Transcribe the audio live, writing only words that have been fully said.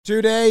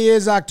Today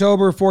is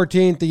October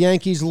 14th. The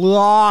Yankees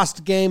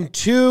lost Game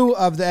 2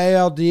 of the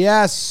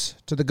ALDS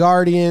to the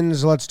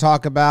Guardians. Let's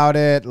talk about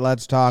it.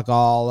 Let's talk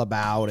all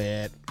about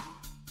it.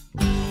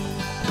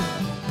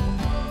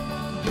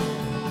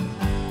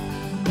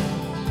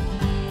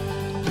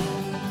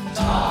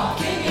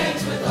 Talking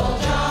Yanks with old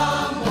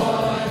John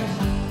Boy.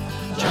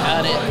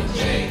 Got it.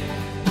 Jake.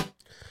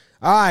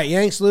 All right,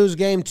 Yanks lose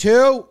Game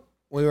 2.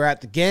 We were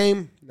at the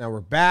game. Now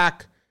we're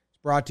back.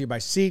 Brought to you by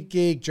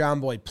SeatGeek.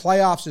 John Boy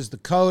Playoffs is the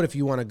code if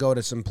you want to go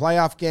to some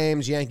playoff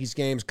games, Yankees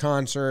games,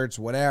 concerts,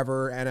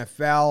 whatever,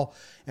 NFL,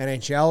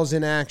 NHL's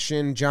in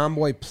action. John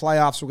Boy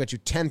Playoffs will get you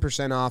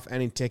 10% off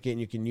any ticket,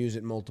 and you can use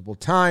it multiple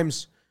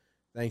times.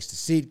 Thanks to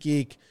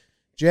SeatGeek.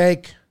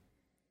 Jake,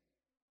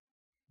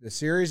 the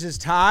series is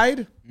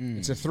tied.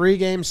 It's a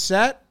 3-game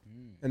set,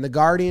 and the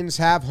Guardians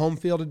have home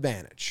field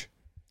advantage.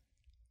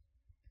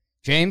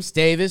 James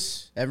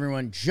Davis,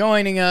 everyone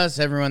joining us,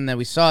 everyone that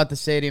we saw at the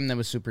stadium that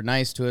was super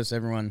nice to us,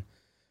 everyone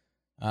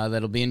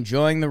that'll be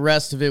enjoying the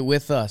rest of it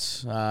with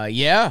us.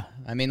 Yeah,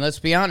 I mean, let's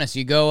be honest.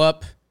 You go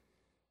up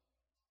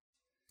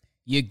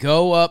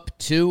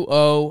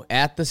 2-0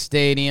 at the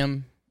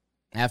stadium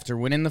after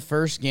winning the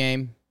first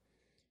game,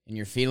 and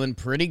you're feeling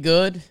pretty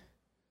good.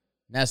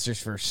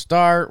 Nestor's first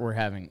start. We're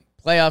having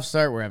playoff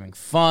start. We're having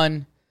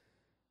fun.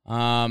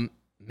 Man.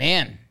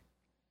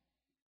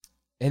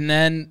 And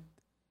then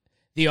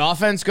the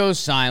offense goes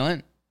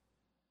silent.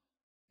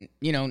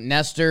 You know,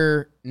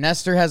 Nestor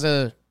has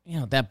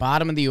that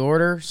bottom of the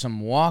order, some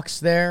walks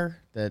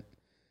there that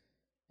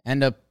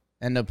end up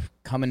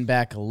coming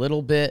back a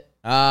little bit.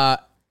 In a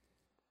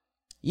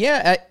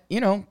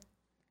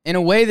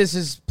way, this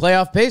is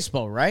playoff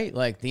baseball, right?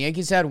 Like, the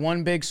Yankees had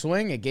one big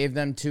swing. It gave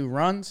them 2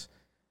 runs.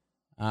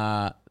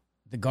 The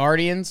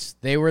Guardians,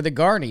 they were the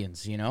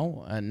Guardians,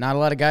 Not a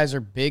lot of guys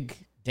are big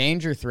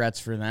danger threats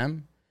for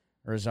them.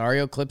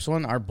 Rosario clips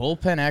one. Our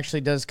bullpen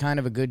actually does kind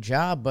of a good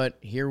job, but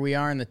here we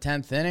are in the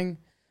 10th inning.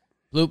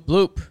 Bloop,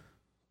 bloop.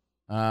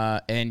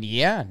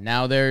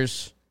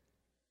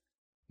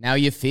 Now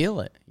you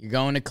feel it. You're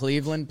going to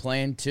Cleveland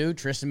playing 2.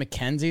 Tristan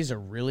McKenzie's a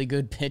really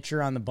good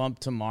pitcher on the bump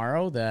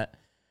tomorrow that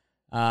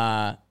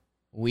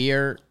we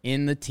are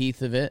in the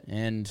teeth of it.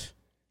 And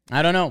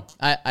I don't know.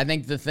 I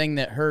think the thing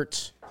that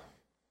hurts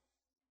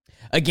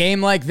a game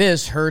like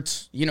this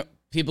hurts,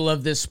 people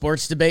of this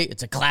sports debate.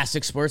 It's a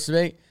classic sports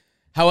debate.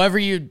 However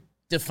you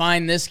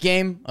define this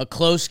game, a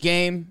close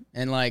game,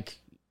 and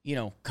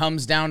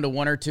comes down to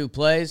 1 or 2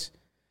 plays.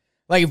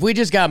 Like, if we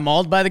just got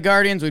mauled by the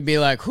Guardians, we'd be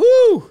like,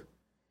 whoo,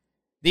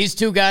 these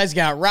 2 guys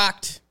got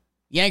rocked.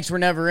 Yanks were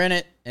never in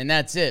it, and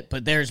that's it.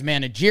 But there's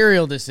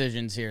managerial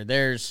decisions here.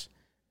 There's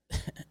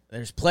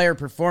player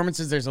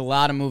performances. There's a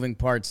lot of moving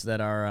parts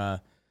that are,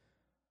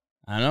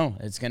 I don't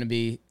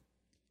know,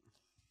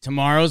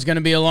 tomorrow's going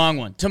to be a long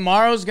one.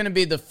 Tomorrow's going to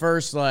be the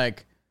first,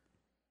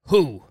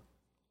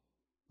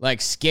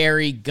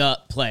 scary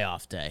gut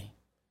playoff day.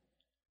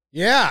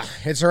 Yeah,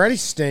 it's already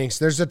stinks.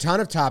 There's a ton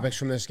of topics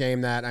from this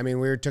game that,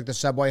 we took the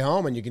subway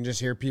home, and you can just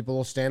hear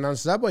people stand on the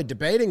subway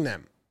debating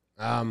them.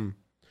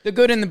 The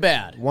good and the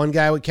bad. One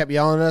guy kept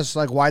yelling at us,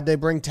 why'd they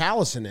bring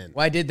Taliesin in?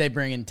 Why did they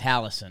bring in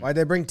Taliesin? Why'd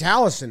they bring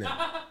Taliesin in?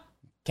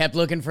 Kept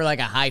looking for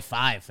a high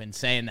five and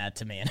saying that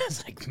to me, and I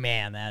was like,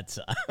 man, that's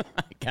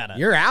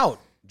You're out.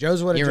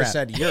 Joe's would have just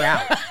said, you're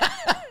out.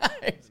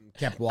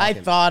 Kept walking.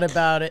 I thought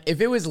about it.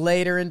 If it was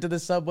later into the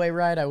subway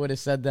ride, I would have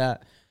said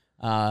that.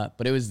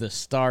 But it was the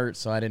start,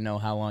 so I didn't know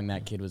how long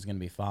that kid was going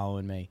to be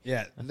following me.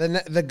 Yeah,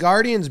 the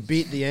Guardians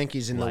beat the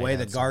Yankees in the way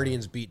the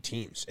Guardians beat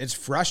teams. It's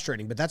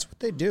frustrating, but that's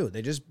what they do.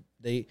 They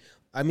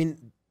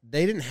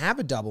didn't have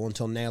a double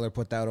until Naylor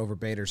put that over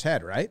Bader's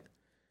head, right?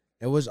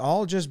 It was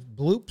all just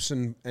bloops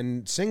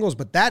and singles,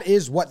 but that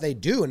is what they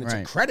do, and it's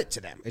a credit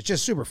to them. It's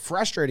just super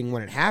frustrating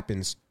when it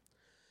happens.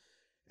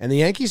 And the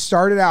Yankees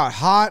started out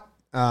hot.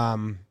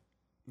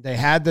 They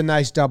had the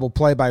nice double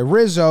play by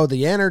Rizzo,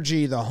 the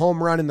energy, the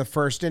home run in the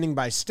first inning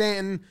by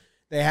Stanton.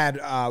 They had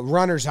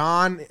runners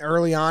on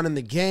early on in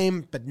the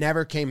game, but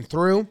never came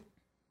through.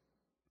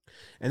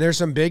 And there's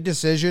some big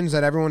decisions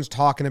that everyone's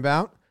talking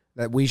about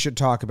that we should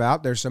talk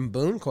about. There's some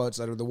Boone quotes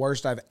that are the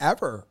worst I've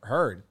ever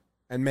heard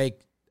and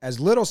make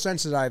as little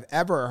sense as I've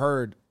ever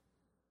heard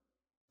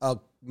a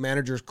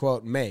manager's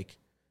quote make.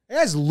 It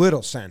has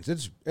little sense.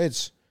 It's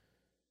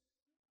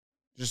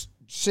just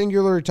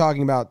singularly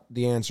talking about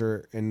the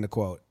answer in the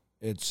quote.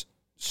 It's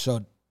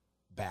so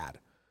bad.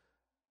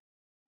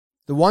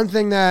 The one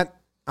thing that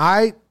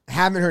I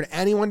haven't heard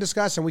anyone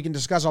discuss, and we can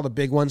discuss all the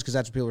big ones because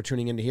that's what people are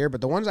tuning in to hear,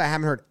 but the ones I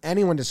haven't heard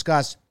anyone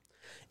discuss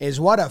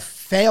is what a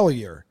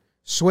failure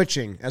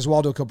switching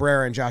Oswaldo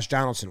Cabrera and Josh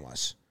Donaldson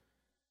was.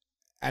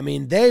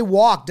 They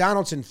walked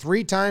Donaldson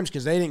 3 times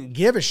because they didn't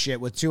give a shit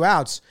with 2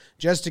 outs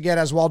just to get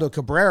Oswaldo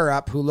Cabrera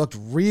up, who looked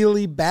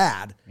really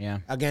bad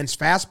against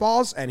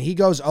fastballs, and he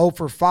goes 0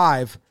 for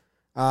 5.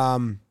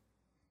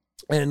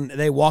 And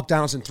they walked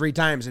Donaldson 3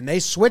 times, and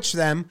they switched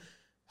them,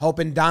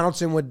 hoping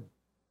Donaldson would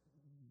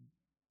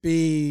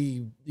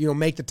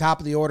make the top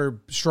of the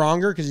order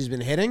stronger because he's been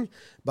hitting.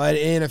 But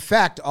in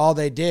effect, all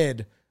they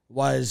did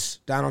was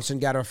Donaldson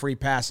got a free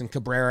pass and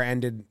Cabrera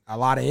ended a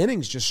lot of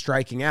innings just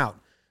striking out.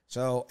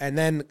 So, and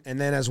then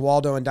as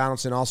Waldo and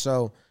Donaldson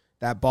also,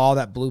 that ball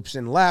that bloops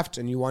in left,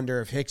 and you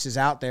wonder if Hicks is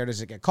out there,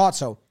 does it get caught?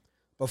 So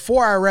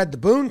before I read the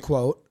Boone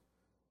quote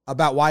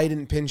about why he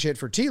didn't pinch hit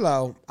for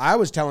Tilo, I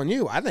was telling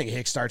you, I think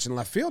Hicks starts in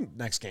left field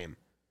next game.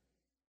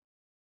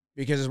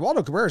 Because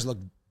Waldo Cabrera's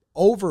looked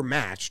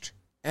overmatched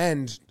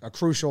and a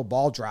crucial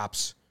ball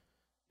drops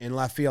in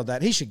left field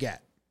that he should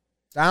get.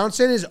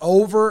 Donaldson is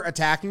over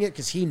attacking it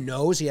because he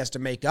knows he has to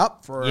make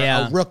up for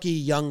a rookie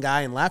young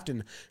guy in left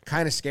and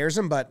kind of scares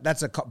him, but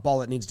that's a ball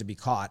that needs to be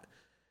caught.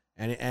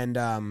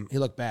 And he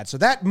looked bad. So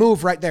that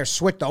move right there,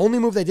 switch, the only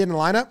move they did in the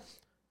lineup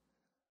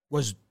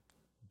was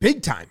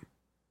big time.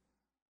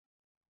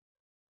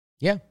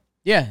 Yeah.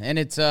 Yeah. And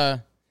it's,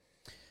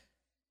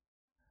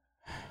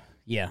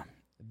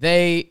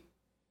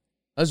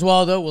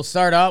 Oswaldo will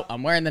start out.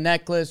 I'm wearing the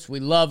necklace. We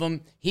love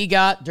him. He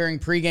got, during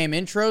pregame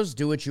intros,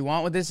 do what you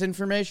want with this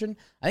information.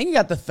 I think he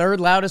got the third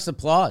loudest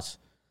applause.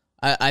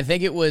 I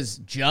think it was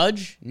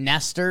Judge,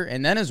 Nestor,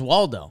 and then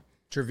Oswaldo.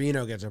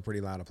 Trevino gets a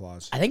pretty loud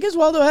applause. I think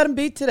Oswaldo had him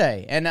beat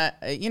today. And,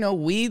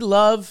 we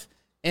love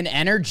an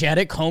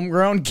energetic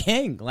homegrown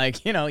king.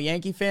 Like,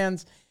 Yankee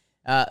fans,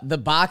 the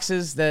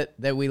boxes that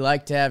we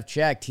like to have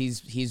checked,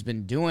 he's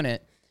been doing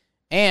it.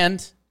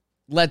 And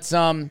let's,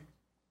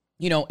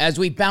 as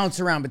we bounce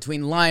around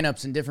between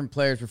lineups and different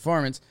players'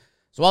 performance,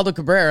 Oswaldo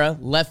Cabrera,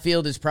 left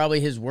field is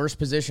probably his worst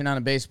position on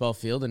a baseball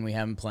field, and we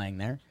have him playing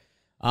there.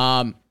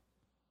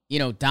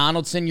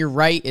 Donaldson, you're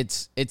right.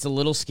 It's a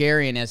little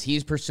scary, and as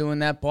he's pursuing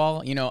that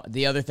ball,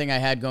 the other thing I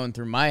had going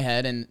through my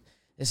head, and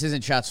this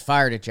isn't shots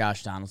fired at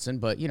Josh Donaldson,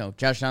 but,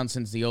 Josh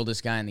Donaldson's the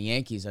oldest guy in the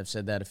Yankees. I've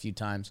said that a few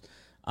times.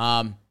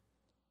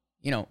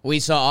 We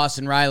saw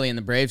Austin Riley in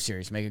the Braves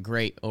series make a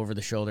great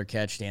over-the-shoulder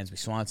catch, Dansby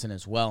Swanson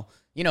as well.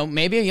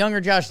 Maybe a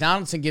younger Josh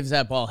Donaldson gives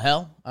that ball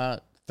hell.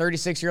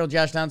 36-year-old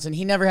Josh Donaldson,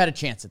 he never had a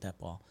chance at that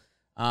ball.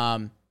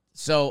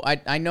 So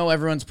I know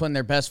everyone's putting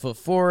their best foot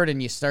forward,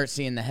 and you start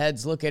seeing the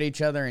heads look at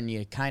each other, and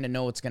you kind of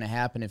know what's going to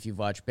happen if you've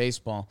watched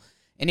baseball.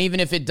 And even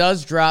if it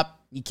does drop,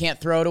 you can't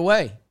throw it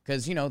away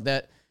because, you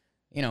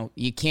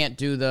can't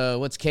do the,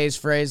 what's Kay's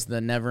phrase,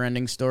 the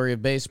never-ending story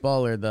of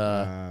baseball or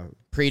the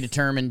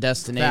predetermined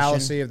destination.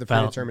 Fallacy of the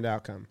predetermined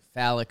outcome.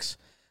 Phallics.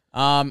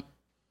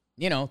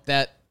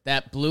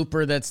 That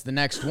blooper that's the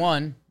next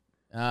one,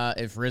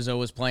 if Rizzo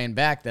was playing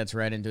back, that's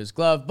right into his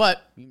glove.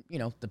 But,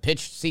 the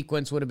pitch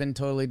sequence would have been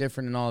totally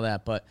different and all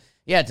that. But,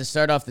 yeah, to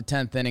start off the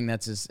 10th inning,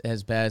 that's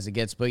as bad as it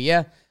gets. But,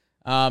 yeah.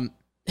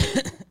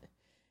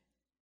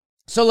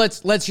 So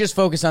let's just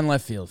focus on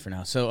left field for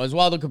now. So,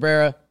 Oswaldo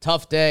Cabrera,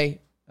 tough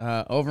day,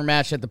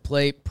 overmatched at the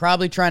plate,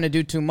 probably trying to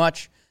do too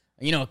much.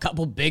 A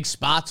couple big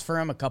spots for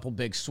him, a couple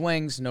big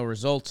swings, no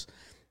results.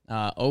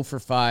 0 for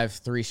 5,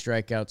 3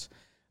 strikeouts.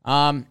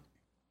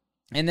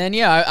 And then,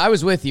 I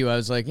was with you. I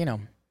was like,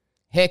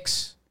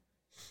 Hicks,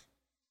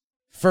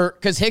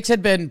 because Hicks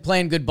had been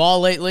playing good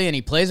ball lately, and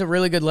he plays a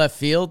really good left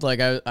field. Like,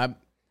 I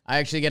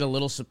actually get a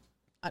little,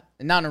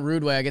 not in a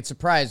rude way, I get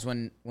surprised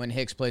when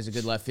Hicks plays a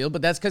good left field,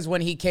 but that's because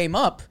when he came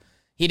up,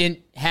 he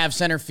didn't have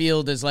center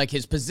field as, like,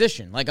 his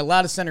position. Like, a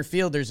lot of center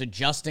fielders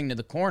adjusting to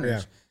the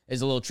corners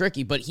is a little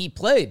tricky, but he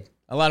played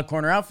a lot of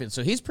corner outfield,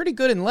 so he's pretty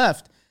good in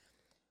left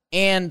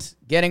and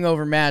getting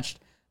overmatched.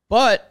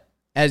 But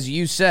as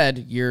you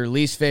said, your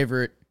least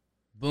favorite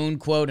Boone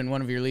quote and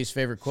one of your least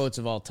favorite quotes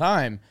of all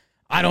time,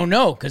 I don't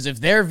know, because if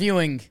they're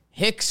viewing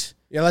Hicks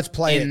let's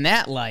play in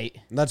that light.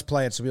 Let's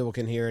play it so people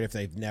can hear it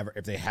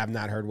if they have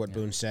not heard what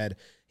Boone said.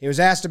 He was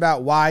asked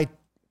about why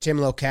Tim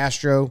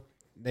Locastro,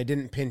 they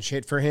didn't pinch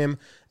hit for him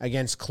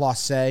against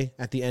Clase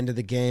at the end of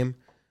the game.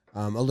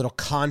 A little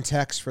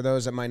context for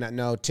those that might not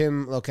know.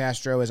 Tim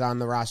Locastro is on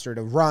the roster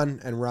to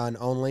run and run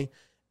only,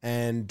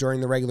 and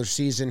during the regular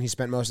season, he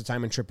spent most of the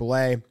time in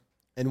AAA.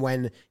 And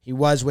when he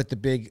was with the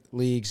big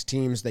leagues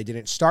teams, they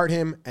didn't start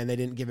him and they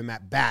didn't give him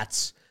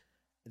at-bats.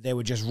 They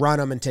would just run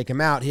him and take him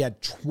out. He had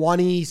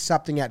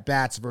 20-something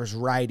at-bats versus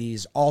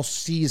righties all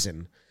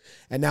season.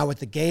 And now with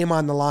the game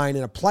on the line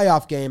in a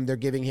playoff game, they're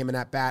giving him an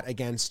at-bat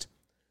against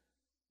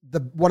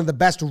one of the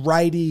best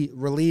righty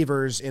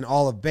relievers in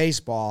all of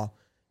baseball.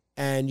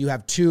 And you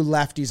have 2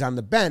 lefties on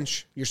the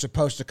bench. You're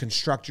supposed to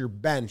construct your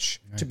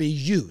bench to be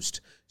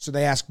used. So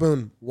they asked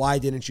Boone, why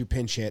didn't you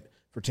pinch hit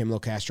for Tim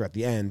Locastro at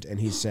the end? And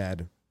he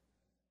said,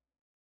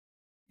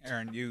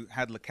 Aaron, you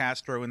had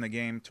Locastro in the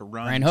game to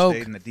run. Ryan You Hoke.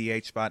 stayed in the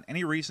DH spot.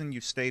 Any reason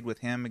you stayed with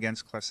him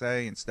against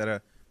Clase instead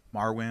of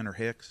Marwin or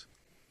Hicks?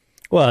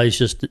 Well, he's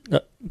just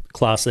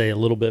Clase, a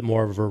little bit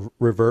more of a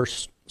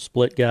reverse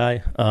split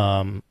guy,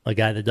 a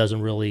guy that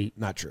doesn't really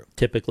not true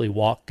typically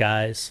walk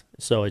guys.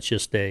 So it's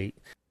just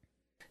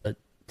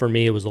for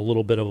me, it was a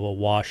little bit of a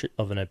wash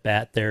of an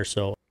at-bat there.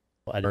 So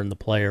I earned the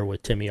player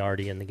with Timmy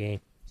already in the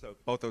game. So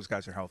both those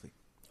guys are healthy.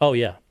 Oh,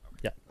 yeah.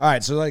 Yeah. All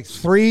right, so like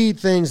 3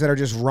 things that are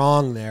just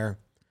wrong there.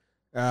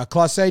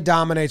 Clase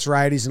dominates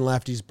righties and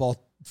lefties both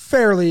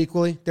fairly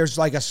equally. There's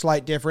like a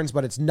slight difference,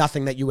 but it's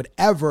nothing that you would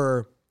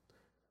ever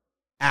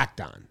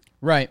act on.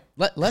 Right.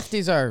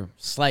 Lefties are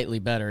slightly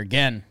better.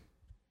 Again,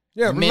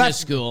 Yeah,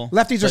 minuscule.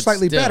 Lefties are but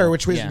slightly still, better,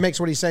 which yeah. makes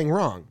what he's saying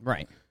wrong.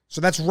 Right. So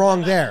that's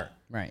wrong there.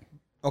 Right.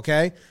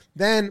 Okay.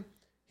 Then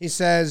he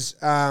says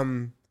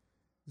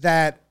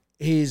that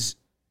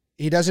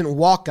he doesn't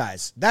walk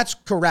guys. That's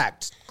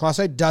correct.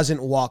 Clase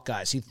doesn't walk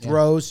guys. He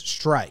throws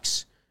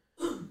strikes.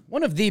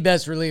 One of the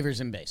best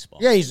relievers in baseball.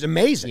 Yeah, he's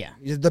amazing. Yeah.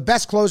 He's the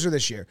best closer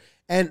this year.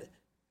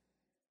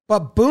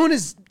 But Boone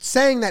is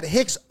saying that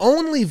Hicks'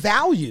 only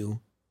value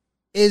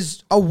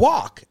is a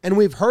walk. And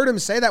we've heard him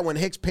say that when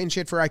Hicks pinch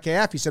hit for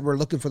IKF. He said, we're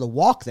looking for the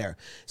walk there.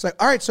 It's like,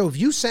 all right, so if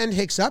you send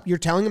Hicks up, you're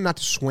telling him not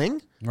to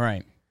swing?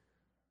 Right.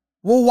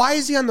 Well, why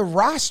is he on the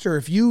roster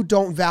if you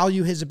don't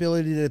value his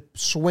ability to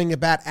swing a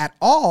bat at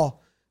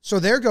all? So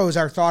there goes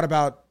our thought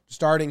about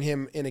starting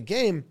him in a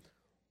game.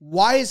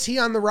 Why is he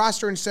on the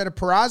roster instead of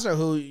Peraza,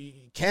 who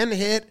can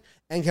hit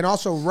and can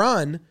also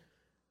run,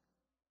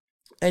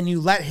 and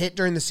you let hit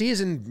during the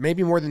season,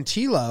 maybe more than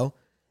Tilo?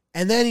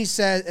 And then he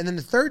says, and then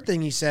the third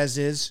thing he says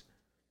is,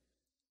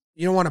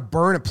 you don't want to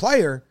burn a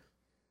player.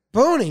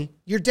 Booney,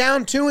 you're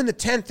down 2 in the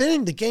 10th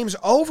inning. The game's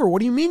over.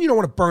 What do you mean you don't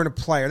want to burn a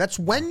player? That's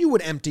when you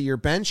would empty your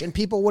bench and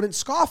people wouldn't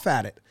scoff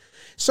at it.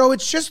 So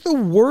it's just the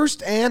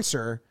worst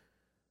answer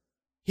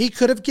he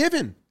could have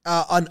given.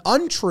 An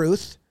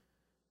untruth,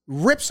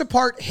 rips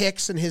apart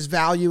Hicks and his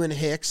value in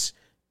Hicks,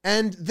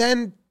 and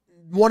then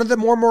one of the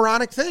more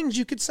moronic things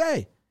you could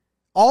say.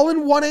 All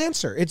in one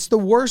answer. It's the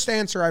worst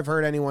answer I've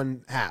heard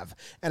anyone have.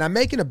 And I'm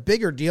making a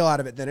bigger deal out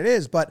of it than it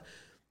is, but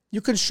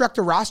you construct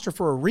a roster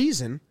for a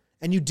reason,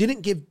 and you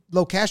didn't give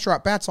Locastro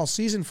at bats all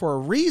season for a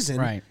reason.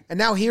 Right. And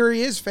now here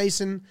he is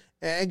facing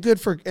and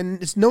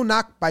it's no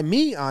knock by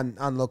me on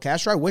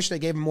Locastro. I wish they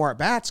gave him more at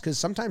bats because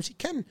sometimes he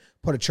can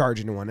put a charge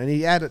into one. And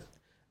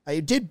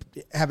he did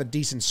have a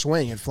decent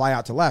swing and fly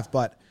out to left,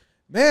 but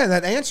man,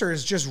 that answer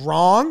is just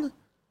wrong.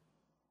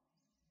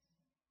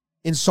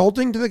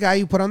 Insulting to the guy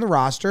you put on the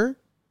roster,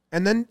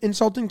 and then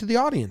insulting to the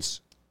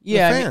audience.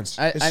 Yeah, the fans.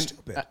 It's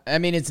stupid. I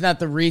mean, it's not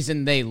the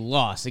reason they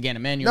lost. Again,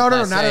 Emmanuel.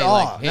 No, not at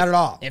all. Not at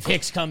all. If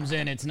Hicks comes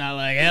in, it's not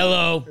like,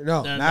 hello.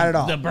 No, not at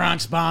all. The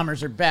Bronx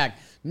Bombers are back.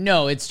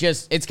 No, it's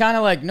kind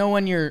of like,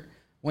 when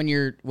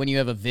you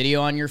have a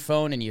video on your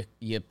phone and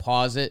you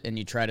pause it and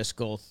you try to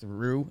scroll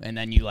through and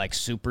then you like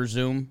super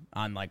zoom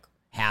on like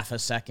half a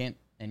second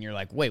and you're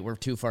like, wait, we're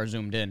too far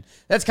zoomed in.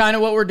 That's kind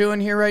of what we're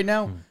doing here right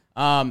now.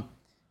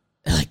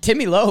 Like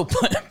Timmy Lowe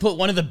put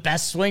one of the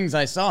best swings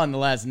I saw in the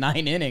last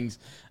 9 innings.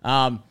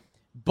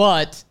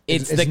 But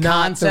it's the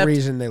not concept. The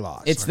reason they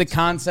lost. It's the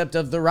concept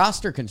of the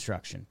roster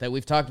construction that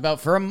we've talked about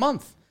for a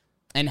month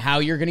and how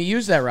you're going to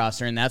use that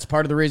roster. And that's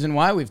part of the reason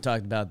why we've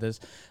talked about this.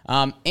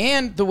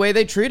 And the way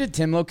they treated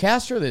Tim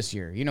Locastro this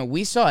year. You know,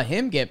 we saw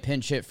him get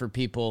pinch hit for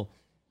people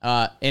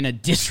in a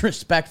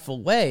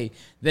disrespectful way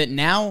that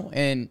now,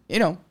 and,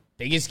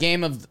 biggest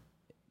game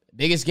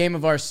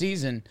of our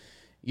season,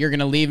 you're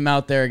going to leave him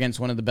out there against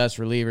one of the best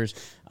relievers.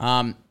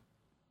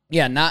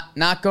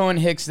 Not going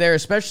Hicks there,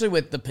 especially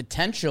with the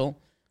potential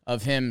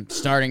of him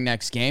starting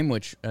next game,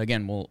 which,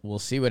 again, we'll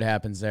see what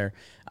happens there.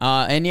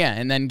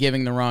 And then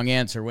giving the wrong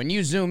answer. When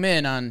you zoom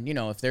in on,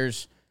 if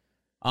there's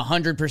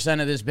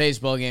 100% of this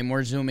baseball game,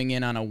 we're zooming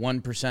in on a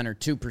 1% or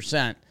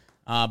 2%.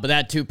 But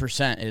that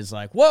 2% is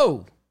like,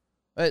 whoa,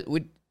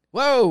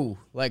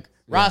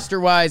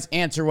 roster-wise,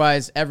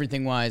 answer-wise,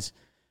 everything-wise,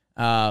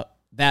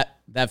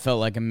 that felt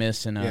like a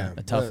miss and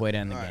a tough way to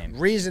end the game.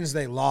 Reasons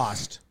they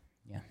lost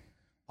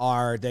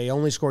are they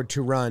only scored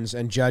 2 runs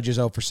and Judge is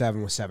 0 for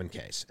 7 with 7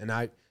 Ks. And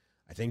I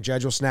think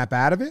Judge will snap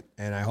out of it,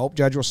 and I hope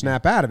Judge will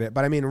snap out of it.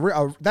 But, I mean,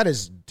 that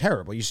is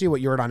terrible. You see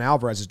what Yordan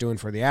Alvarez is doing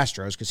for the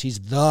Astros because he's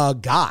the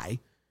guy,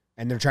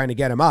 and they're trying to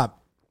get him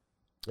up.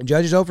 And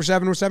Judge is 0 for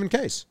 7 with 7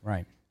 Ks.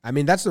 Right. I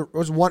mean, that's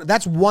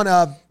one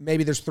of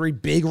maybe there's 3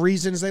 big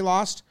reasons they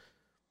lost.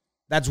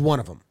 That's one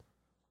of them,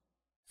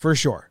 for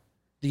sure.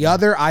 The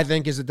other, I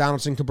think, is the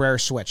Donaldson Cabrera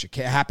switch. It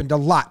happened a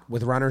lot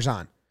with runners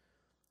on.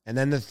 And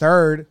then the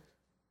third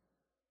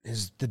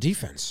is the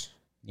defense.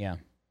 Yeah.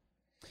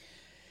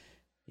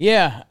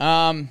 Yeah.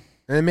 And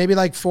then maybe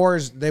like 4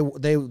 is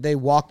they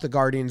walk the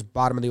Guardians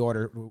bottom of the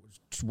order.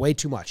 It's way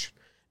too much.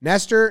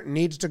 Nestor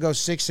needs to go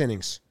 6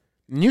 innings.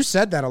 And you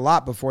said that a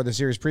lot before the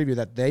series preview,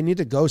 that they need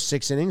to go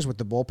 6 innings with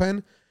the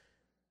bullpen.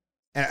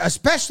 And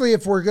especially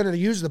if we're going to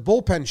use the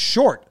bullpen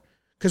short.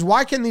 Because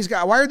why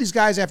are these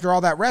guys, after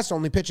all that rest,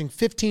 only pitching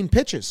 15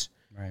 pitches?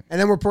 Right.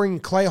 And then we're bringing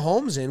Clay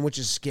Holmes in, which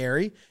is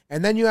scary.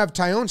 And then you have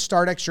Tyone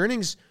start extra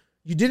innings.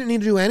 You didn't need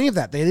to do any of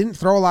that. They didn't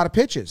throw a lot of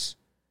pitches.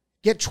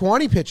 Get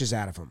 20 pitches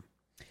out of him.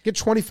 Get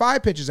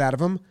 25 pitches out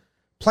of him.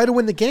 Play to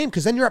win the game,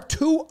 because then you're up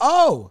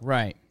 2-0.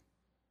 Right.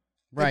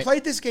 They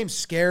played this game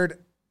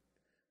scared.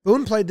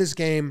 Boone played this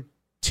game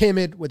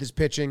timid with his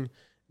pitching.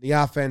 The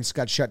offense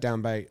got shut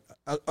down by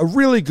a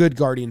really good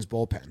Guardians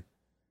bullpen.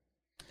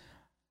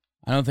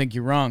 I don't think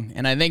you're wrong.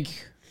 And I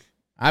think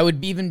I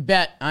would even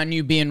bet on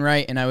you being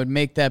right, and I would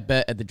make that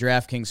bet at the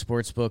DraftKings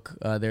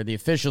Sportsbook. They're the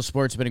official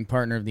sports betting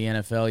partner of the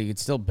NFL. You could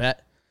still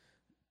bet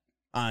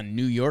on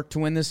New York to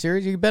win this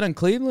series. You could bet on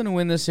Cleveland to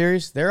win this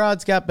series. Their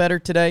odds got better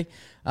today.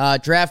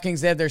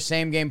 DraftKings, they have their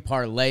same game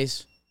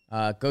parlays.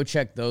 Go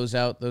check those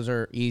out. Those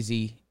are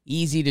easy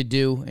easy to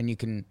do, and you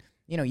can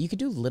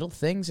do little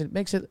things. It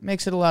makes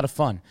it a lot of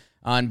fun.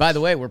 And by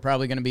the way, we're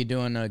probably going to be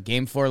doing a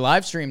Game 4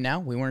 live stream now.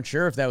 We weren't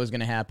sure if that was going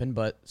to happen,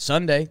 but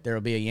Sunday there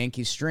will be a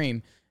Yankees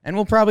stream, and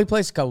we'll probably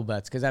place a couple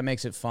bets because that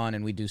makes it fun,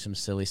 and we do some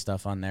silly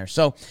stuff on there.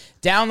 So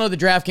download the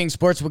DraftKings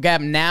Sportsbook app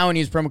now and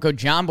use promo code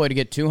JOHNBOY to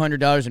get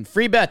 $200 in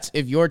free bets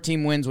if your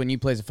team wins when you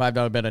place a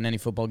 $5 bet on any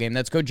football game.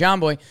 That's code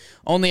JOHNBOY,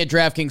 only at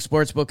DraftKings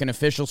Sportsbook, an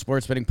official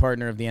sports betting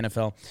partner of the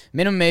NFL.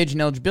 Minimum age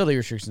and eligibility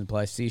restrictions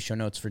apply. See show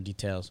notes for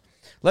details.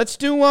 Let's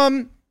do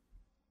a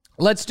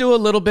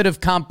little bit of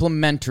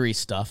complimentary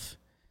stuff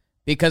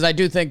because I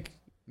do think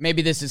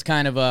maybe this is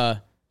kind of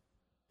a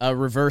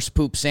reverse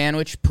poop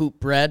sandwich, poop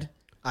bread.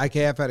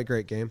 IKF had a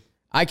great game.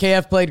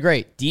 IKF played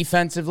great.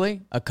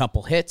 Defensively, a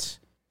couple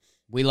hits.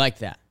 We like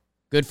that.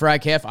 Good for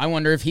IKF. I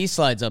wonder if he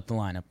slides up the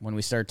lineup when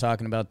we start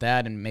talking about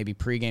that and maybe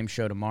pregame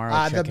show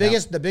tomorrow.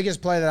 The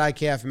biggest play that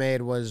IKF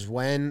made was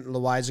when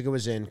Loizaga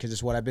was in, because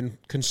it's what I've been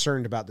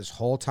concerned about this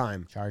whole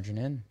time. Charging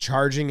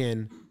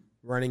in,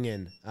 running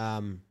in.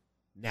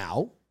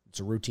 Now, it's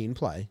a routine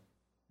play.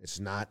 It's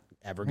not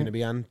ever going to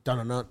be on done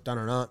or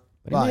not.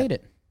 But he made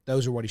it.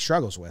 Those are what he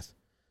struggles with.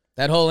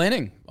 That whole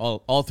inning,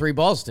 all three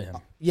balls to him.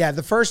 Yeah,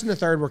 the first and the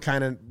third were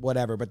kind of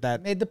whatever, but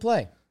that Made the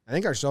play. I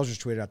think our soldiers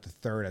tweeted out the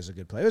third as a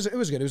good play. It was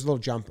good. It was a little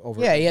jump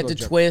over. Yeah, he had to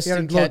twist He had a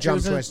and little catch. jump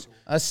It was twist.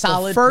 a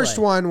solid The first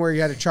play. one where he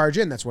had to charge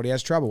in, that's what he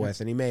has trouble with,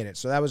 and he made it.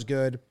 So that was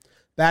good.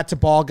 Bat to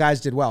ball guys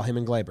did well, him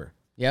and Glaber.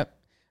 Yep.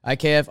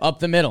 IKF up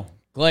the middle.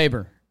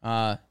 Glaber,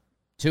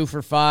 2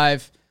 for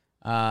 5.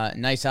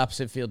 Nice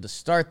opposite field to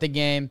start the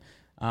game.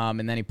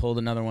 And then he pulled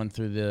another one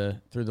through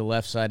the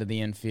left side of the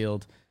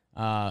infield.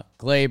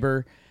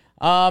 Glaber.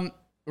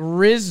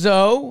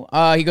 Rizzo,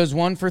 he goes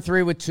 1 for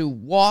 3 with 2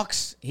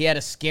 walks. He had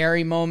a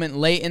scary moment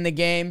late in the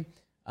game.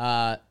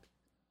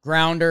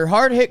 Grounder,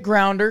 hard hit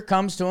grounder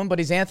comes to him, but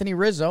he's Anthony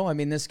Rizzo. I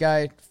mean, this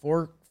guy,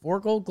 four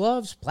Gold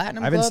Gloves,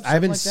 platinum gloves. I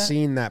haven't like that.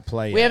 seen that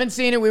play yet. We haven't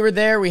seen it. We were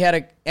there. We had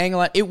an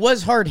angle. It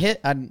was hard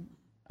hit. No,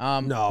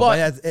 but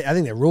I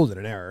think they ruled it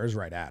an error. It was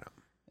right at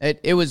him.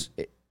 It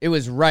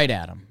was right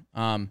at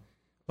him.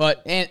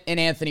 But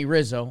Anthony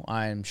Rizzo,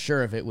 I'm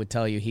sure of it, would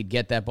tell you he'd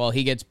get that ball.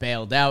 He gets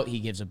bailed out.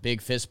 He gives a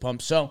big fist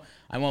pump. So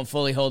I won't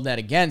fully hold that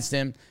against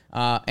him.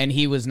 And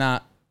he was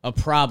not a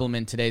problem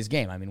in today's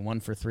game. I mean, 1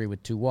 for 3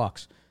 with 2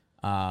 walks.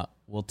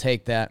 We'll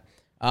take that.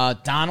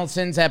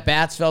 Donaldson's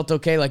at-bats felt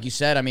okay, like you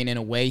said. I mean, in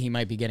a way, he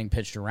might be getting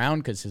pitched around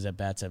because his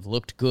at-bats have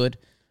looked good.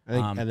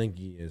 I think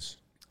he is.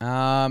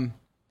 And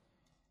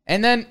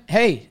then,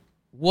 hey,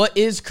 what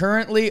is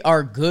currently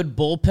our good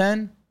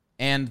bullpen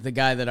and the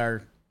guy that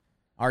our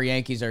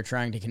Yankees are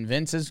trying to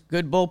convince is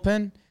good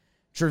bullpen,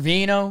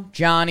 Trevino,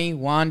 Johnny,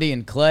 Wandy,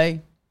 and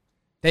Clay,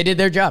 they did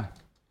their job.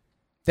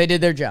 As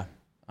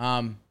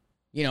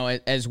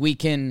we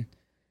can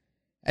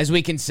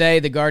say,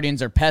 the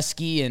Guardians are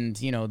pesky and,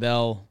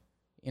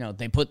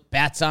 they put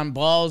bats on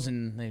balls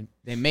and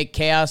they make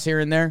chaos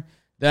here and there.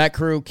 That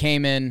crew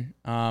came in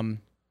and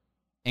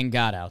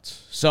got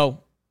outs. So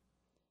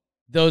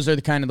those are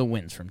the kind of the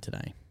wins from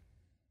today.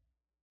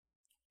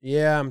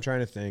 Yeah, I'm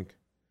trying to think.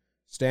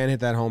 Stan hit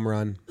that home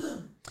run.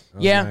 That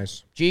Yeah,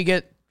 was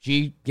nice.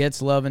 G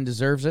gets love and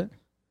deserves it.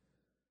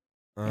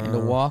 And a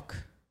walk.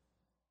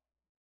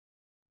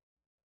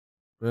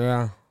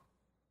 Yeah.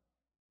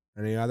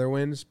 Any other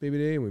wins,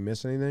 BBD? We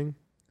miss anything?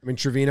 I mean,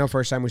 Trevino,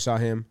 first time we saw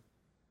him.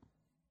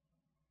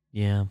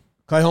 Yeah.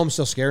 Clay Holmes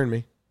still scaring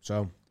me.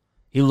 So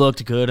He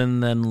looked good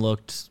and then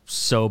looked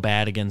so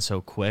bad again so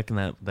quick,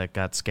 and that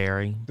got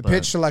scary. the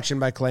pitch selection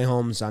by Clay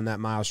Holmes on that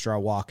Miles Straw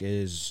walk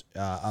is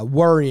a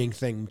worrying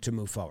thing to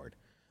move forward.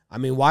 I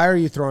mean, why are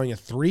you throwing a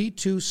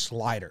 3-2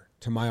 slider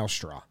to Miles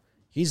Straw?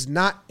 He's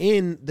not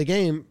in the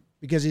game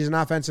because he's an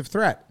offensive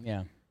threat.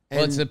 Yeah.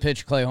 Well, it's the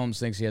pitch Clay Holmes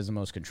thinks he has the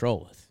most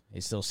control with.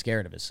 He's still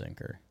scared of his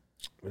sinker.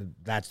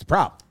 That's the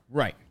problem.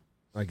 Right.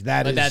 Like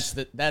But that's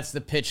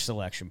the pitch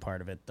selection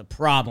part of it. The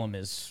problem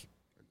is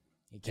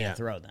he can't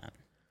throw that.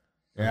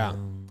 Yeah.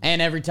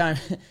 And every time,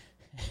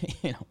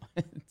 it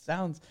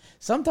sounds,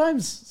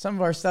 sometimes some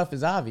of our stuff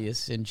is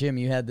obvious. And Jim,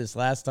 you had this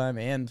last time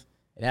and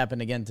it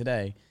happened again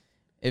today.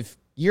 If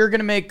you're going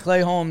to make Clay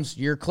Holmes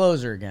your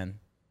closer again,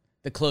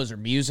 the closer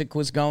music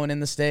was going in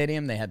the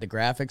stadium. They had the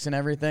graphics and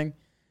everything.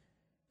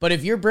 But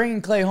if you're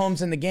bringing Clay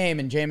Holmes in the game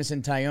and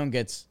Jamison Tyone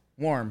gets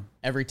warm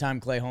every time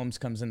Clay Holmes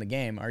comes in the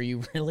game, are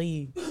you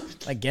really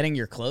like getting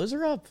your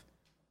closer up?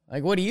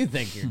 Like, what do you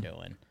think you're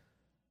doing?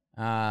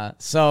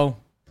 So,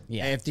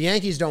 yeah. If the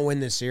Yankees don't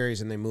win this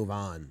series and they move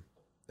on,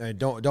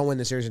 don't win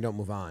the series and don't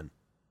move on.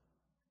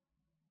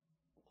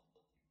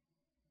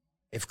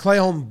 If Clay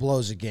Holmes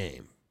blows a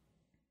game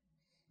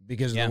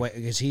because of the way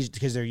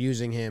because they're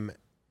using him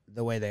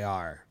the way they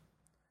are,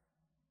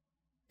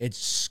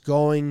 it's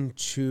going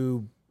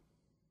to.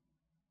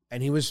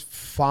 And he was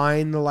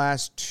fine the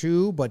last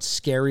 2, but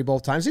scary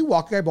both times. He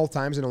walked a guy both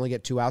times and only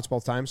get 2 outs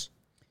both times.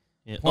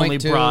 It only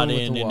 0.2 brought with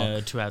in the walk.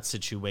 a 2-out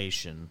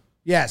situation.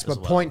 Yes, but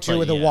well. 0.2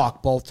 with a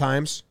walk both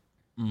times.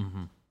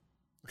 Mm-hmm.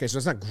 Okay, so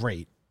it's not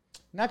great.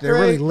 Not They're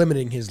great. really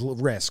limiting his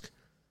risk.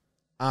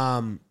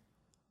 If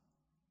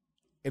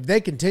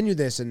they continue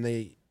this and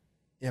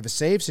you have a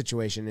save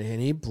situation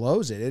and he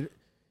blows it,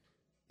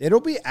 it'll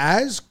be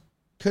as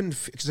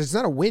because it's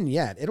not a win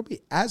yet. It'll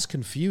be as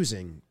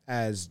confusing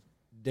as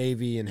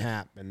Davey and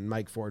Hap and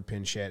Mike Ford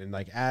pinch hit, and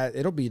like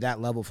it'll be that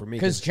level for me.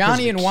 Because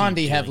Johnny and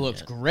Wandy have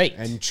looked great,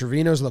 and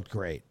Trevino's looked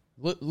great.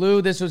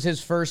 Lou, this was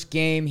his first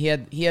game. He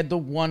had the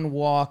one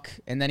walk,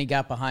 and then he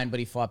got behind, but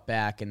he fought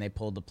back, and they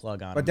pulled the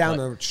plug on him. But down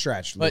the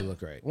stretch, Lou looked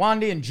great.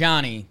 Wandy and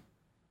Johnny,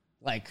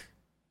 like,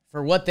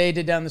 for what they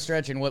did down the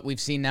stretch and what we've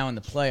seen now in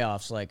the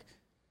playoffs, like,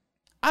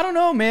 I don't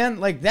know, man.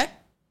 Like, that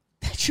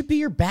should be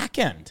your back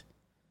end.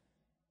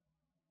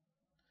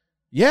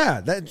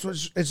 Yeah,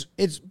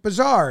 it's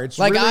bizarre. It's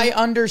like, really... I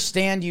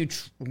understand you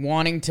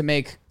wanting to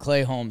make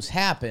Clay Holmes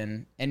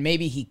happen, and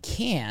maybe he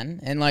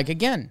can. And, like,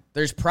 again,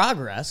 there's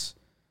progress,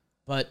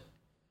 but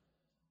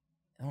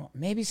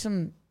maybe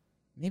some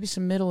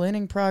middle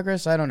inning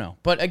progress. I don't know.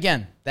 But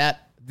again, that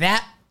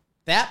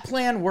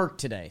plan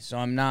worked today, so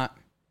I'm going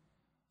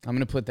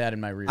to put that in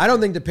my rear. I don't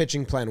think the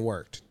pitching plan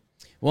worked.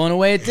 Well, in a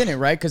way, it didn't,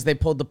 right? Because they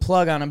pulled the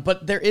plug on him.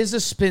 But there is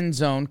a spin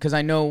zone, because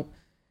I know.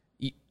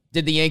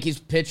 Did the Yankees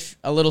pitch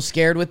a little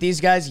scared with these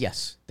guys?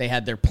 Yes. They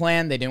had their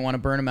plan. They didn't want to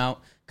burn them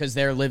out because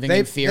they're living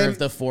in fear of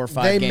the 4 or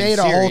 5 game series. They made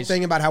a whole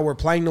thing about how we're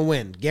playing to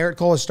win. Garrett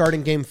Cole is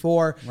starting game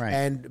 4, right.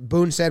 And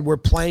Boone said we're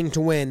playing to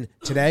win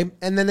today,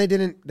 and then they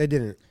didn't. They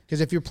didn't. Because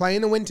if you're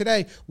playing to win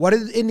today, what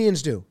did the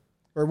Indians do?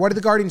 Or what did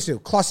the Guardians do?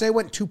 Class A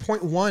went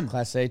 2.1.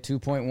 Class A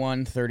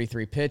 2.1,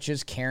 33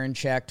 pitches.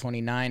 Karinchak,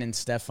 29, and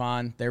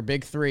Stefan. Their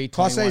big three.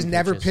 Class A's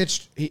never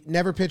pitched. He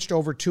never pitched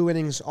over 2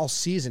 innings all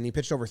season. He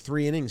pitched over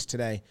 3 innings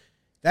today.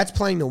 That's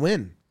playing to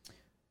win.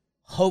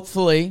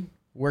 Hopefully,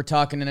 we're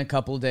talking in a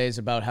couple of days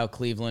about how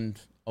Cleveland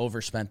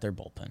overspent their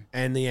bullpen.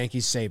 And the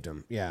Yankees saved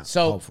him. Yeah.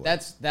 So hopefully.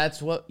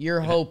 that's what you're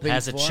hoping It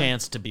has for. a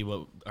chance to be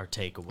what our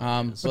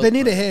takeaway is. But they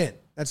need a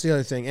hit. That's the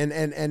other thing.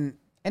 And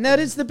that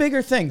is the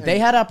bigger thing. They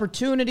had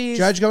opportunities.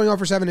 Judge going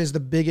 0-7 is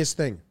the biggest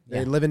thing.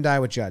 They Yeah. live and die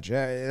with Judge.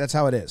 That's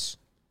how it is.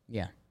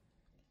 Yeah.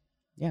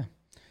 Yeah.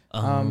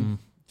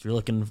 If you're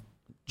looking,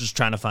 just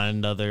trying to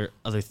find other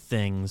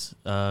things,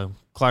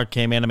 Clark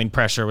came in. I mean,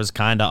 pressure was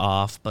kind of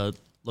off, but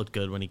looked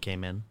good when he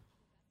came in.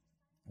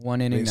 1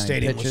 inning, The 9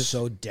 stadium pitches. was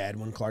so dead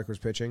when Clark was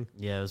pitching.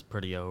 Yeah, it was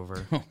pretty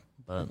over.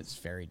 But It's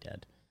very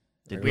dead.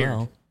 did Weird.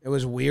 well. It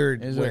was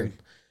weird. It was weird.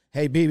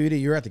 Hey, BBD,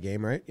 you were at the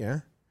game, right? Yeah.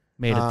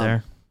 Made it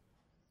there.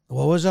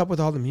 What was up with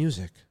all the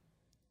music?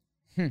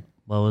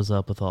 What was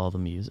up with all the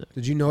music?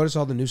 Did you notice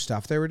all the new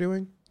stuff they were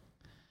doing?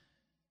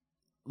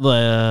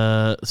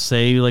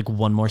 Say like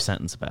one more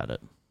sentence about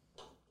it.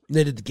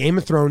 They did the Game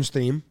of Thrones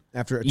theme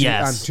after on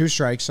Yes. 2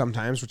 strikes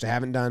sometimes, which they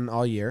haven't done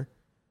all year.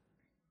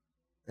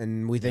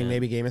 And we think Yeah.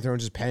 maybe Game of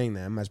Thrones is paying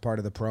them as part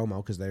of the promo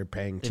because they're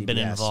paying TBS. They've been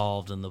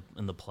involved in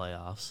the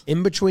playoffs.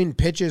 In between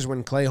pitches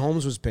when Clay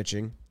Holmes was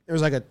pitching, there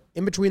was like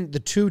in between the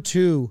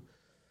 2-2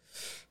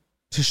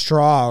 to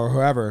Straw or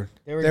whoever.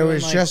 There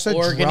was just a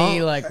organy, drum,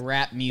 like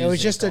rap music. it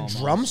was just a almost.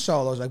 drum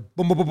solo. It was like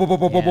boom, it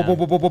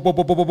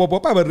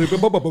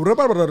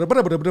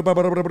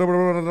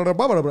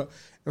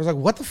was like,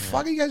 what the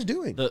fuck are you guys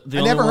doing? The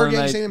I never heard only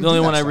Yankees saying the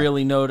only one I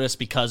really noticed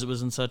because it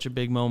was in such a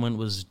big moment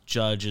was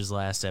Judge's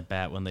last at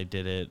bat when they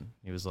did it.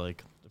 He was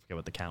like, I forget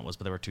what the count was,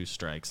 but there were 2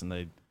 strikes and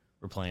they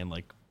were playing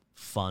like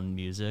fun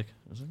music.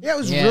 Yeah, it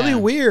was Yeah. really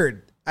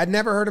weird. I'd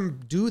never heard him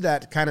do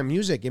that kind of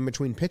music in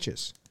between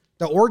pitches.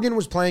 The organ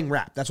was playing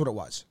rap. That's what it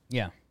was.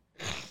 Yeah.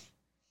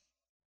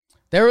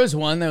 There was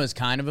one that was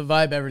kind of a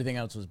vibe. Everything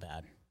else was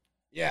bad.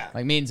 Yeah.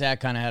 Like me and Zach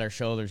kind of had our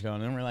shoulders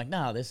going, and we're like,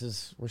 no,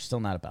 we're still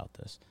not about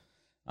this.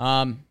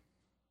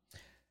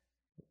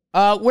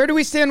 Where do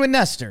we stand with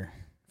Nestor?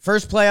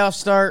 First playoff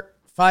start,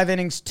 5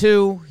 innings,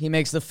 2. He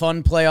makes the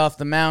fun play off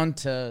the mound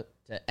to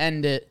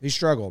end it. He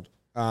struggled.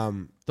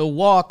 The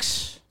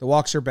walks. The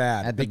walks are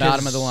bad. At the because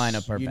bottom of the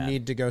lineup are you bad.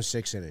 need to go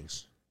 6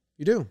 innings.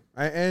 You do.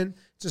 And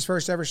it's his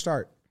first ever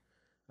start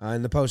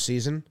in the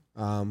postseason.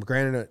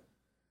 Granted,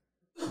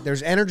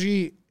 there's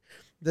energy.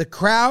 The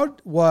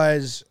crowd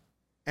was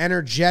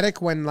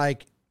energetic when,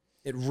 like,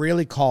 it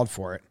really called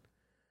for it.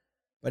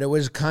 But it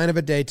was kind of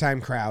a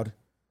daytime crowd.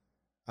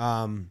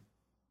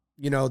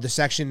 You know, the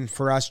section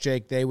for us,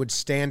 Jake, they would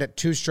stand at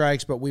 2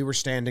 strikes, but we were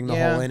standing the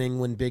whole inning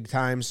when big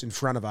times in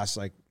front of us.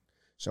 Like,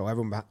 so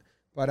everyone...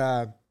 But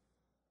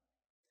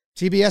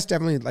TBS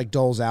definitely like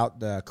doles out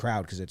the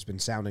crowd because it's been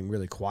sounding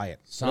really quiet.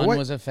 Sun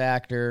was a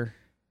factor.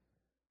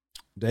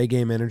 Day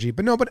game energy,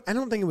 but I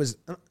don't think it was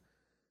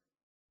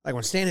like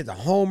when Stan hit the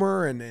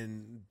homer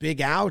and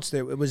big outs.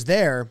 It was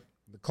there.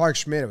 Clark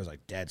Schmidt, it was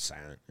like dead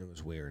silent. It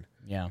was weird.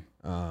 Yeah.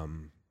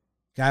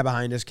 Guy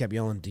behind us kept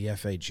yelling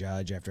DFA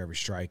Judge after every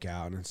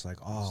strikeout, and it's like,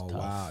 oh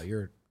wow,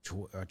 you're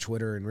a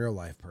Twitter in real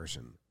life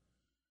person.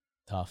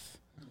 Tough.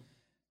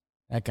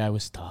 That guy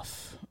was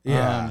tough.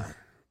 Yeah.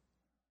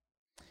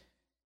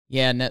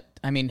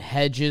 I mean,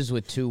 Hedges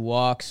with 2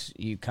 walks,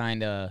 you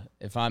kind of,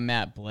 if I'm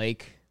Matt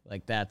Blake,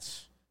 like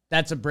that's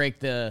a break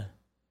the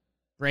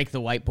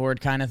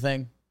whiteboard kind of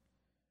thing.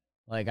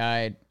 Like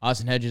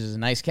Austin Hedges is a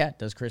nice cat,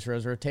 does Chris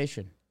Rose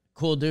rotation.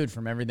 Cool dude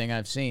from everything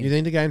I've seen. You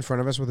think the guy in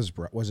front of us was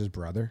his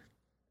brother?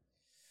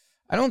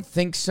 I don't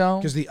think so.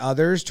 Because the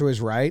others to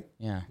his right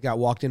got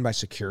walked in by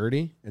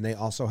security, and they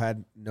also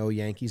had no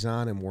Yankees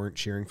on and weren't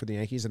cheering for the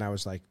Yankees. And I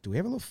was like, do we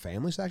have a little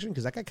family section?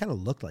 Because that guy kind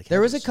of looked like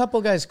There was a Hedges.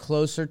 couple guys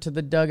closer to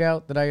the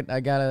dugout that I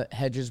got a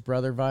Hedges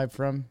brother vibe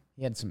from.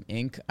 He had some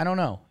ink. I don't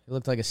know. He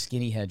looked like a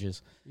skinny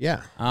Hedges.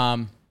 Yeah.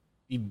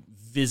 He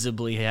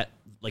visibly had,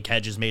 like,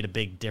 Hedges made a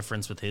big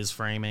difference with his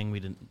framing. We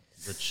didn't,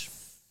 which,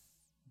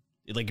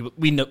 like,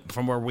 we know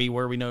from where we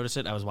were, we noticed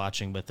it. I was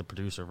watching with the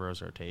producer of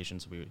Rose Rotation,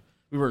 so we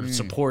were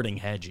supporting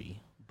Hedgie,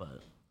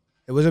 but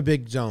It was a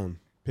big zone.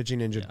 Pitching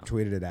Ninja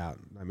tweeted it out.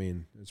 I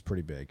mean, it's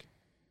pretty big.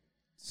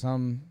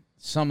 Some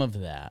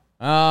of that.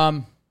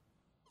 How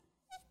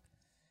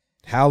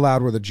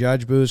loud were the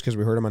Judge boos? Because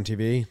we heard him on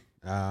TV.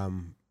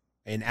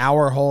 In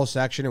our whole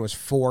section, it was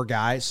 4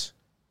 guys.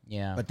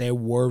 Yeah. But they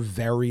were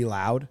very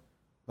loud.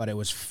 But it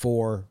was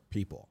 4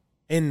 people.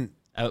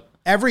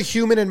 Every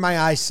human in my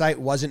eyesight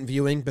wasn't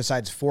viewing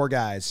besides 4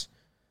 guys.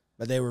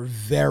 But they were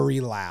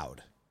very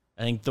loud.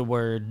 I think the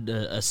word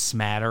a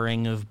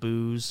smattering of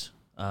boos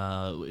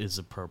is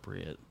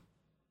appropriate.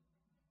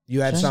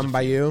 You had some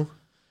by you?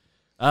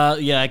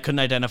 Yeah, I couldn't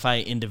identify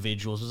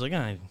individuals. It was like,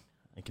 I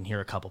can hear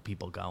a couple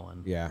people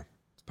going. Yeah.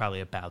 It's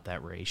probably about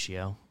that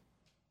ratio.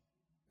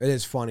 It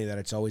is funny that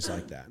it's always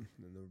like that. And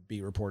the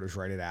beat reporters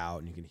write it out,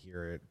 and you can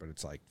hear it, but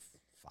it's like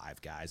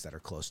 5 guys that are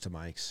close to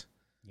mics.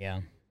 Yeah.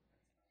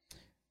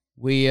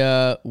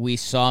 We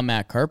saw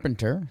Matt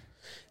Carpenter.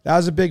 That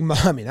was a big.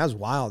 I mean, that was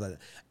wild.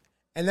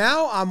 And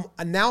now I'm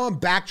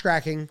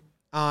backtracking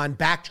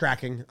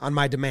on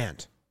my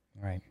demand.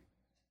 Right.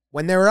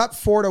 When they were up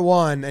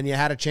 4-1, and you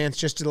had a chance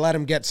just to let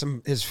him get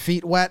his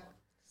feet wet,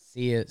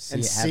 see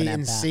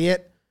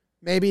it.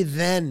 Maybe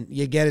then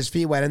you get his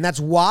feet wet, and that's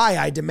why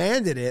I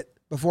demanded it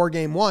before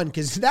game 1,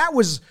 because that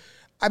was,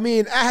 I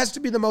mean, it has to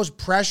be the most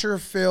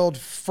pressure-filled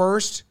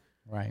first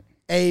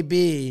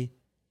AB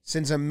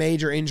since a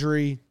major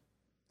injury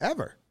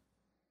ever.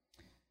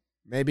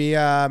 Maybe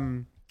I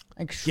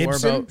think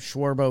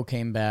Schwarbo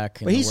came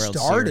back in the World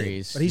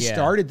Series. But he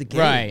started the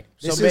game. Right.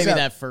 This so maybe is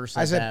that first.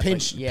 I said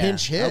pinch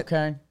hit.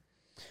 Okay.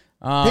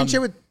 Pinch hit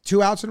with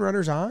 2 outs and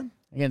runners on.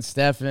 Against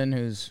Stefan,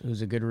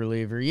 who's a good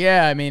reliever.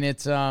 Yeah, I mean,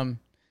 it's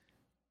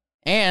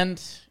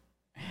and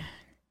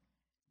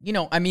you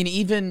know, I mean,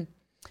 even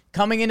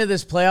coming into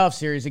this playoff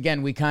series,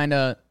 again, we call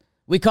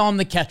them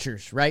the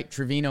catchers, right?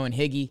 Trevino and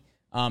Higgy.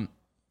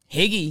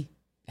 Higgy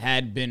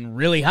had been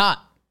really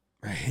hot.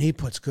 He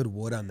puts good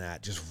wood on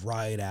that, just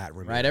right at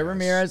Ramirez. Right at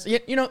Ramirez.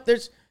 You know,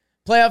 there's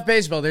playoff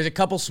baseball. There's a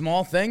couple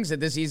small things that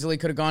this easily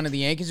could have gone to the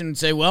Yankees and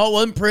say, well, it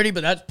wasn't pretty,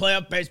 but that's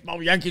playoff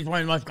baseball. Yankees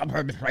won.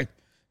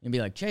 And be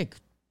like, Jake,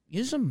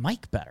 use a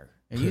mic better.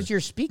 And use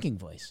your speaking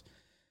voice.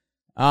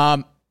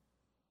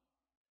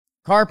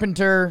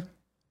 Carpenter,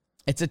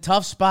 it's a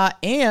tough spot.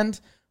 And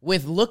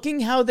with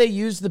looking how they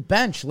use the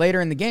bench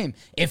later in the game,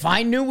 if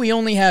I knew we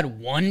only had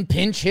 1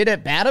 pinch hit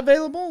at bat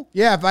available,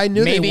 if I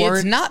knew maybe they weren't,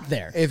 it's not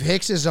there. If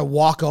Hicks is a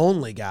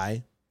walk-only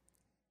guy.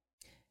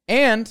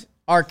 And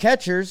our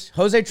catchers,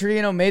 Jose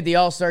Trevino made the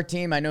All-Star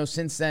team. I know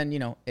since then, you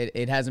know,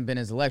 it hasn't been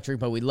as electric,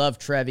 but we love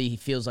Trevi. He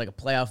feels like a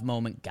playoff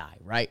moment guy,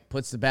 right?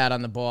 Puts the bat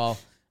on the ball,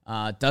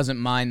 doesn't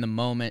mind the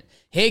moment.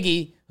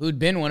 Higgy, who'd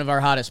been one of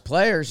our hottest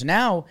players,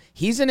 now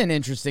he's in an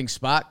interesting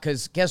spot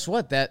because guess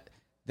what? That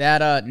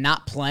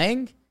not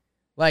playing,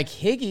 like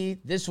Higgy,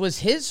 this was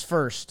his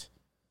first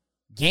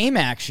game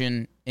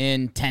action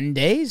in 10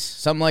 days,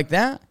 something like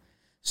that.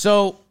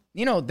 So,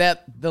 you know,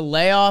 that the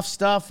layoff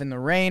stuff and the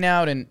rain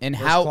out and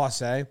how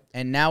Clase?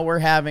 And now we're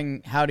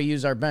having how to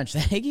use our bench.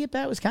 That Higgy at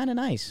bat was kind of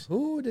nice.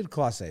 Who did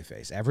Clase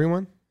face?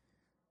 Everyone?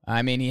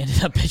 I mean, he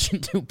ended up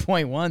pitching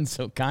 2.1,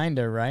 so kind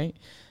of, right?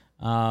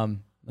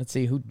 Let's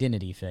see, who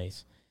didn't he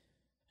face?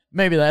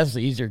 Maybe that's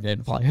the easier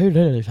than play. Who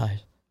did he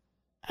face?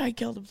 I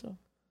killed himself.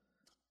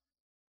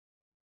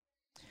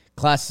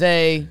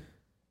 Clase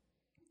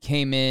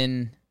came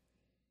in.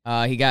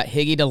 He got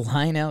Higgy to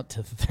line out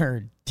to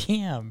third.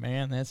 Damn,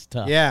 man, that's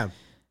tough. Yeah.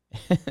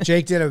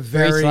 Jake did a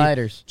very... 3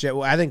 sliders.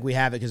 I think we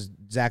have it because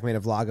Zach made a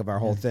vlog of our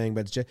whole thing,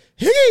 but it's just,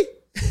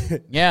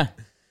 Higgy! Yeah.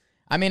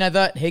 I mean, I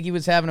thought Higgy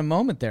was having a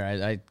moment there.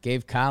 I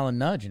gave Kyle a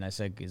nudge, and I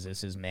said, is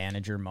this his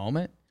manager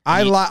moment?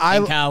 And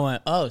Kyle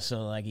went, oh,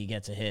 so like he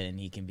gets a hit and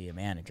he can be a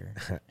manager.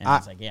 And I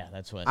was like, yeah,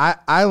 that's what...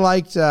 I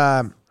liked...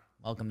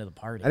 welcome to the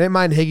party. I didn't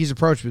mind Higgy's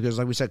approach because,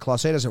 like we said,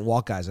 Clase doesn't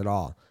walk guys at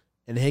all.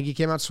 And Higgy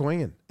came out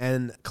swinging.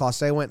 And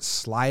Clase went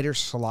slider,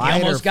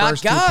 almost got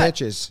first 2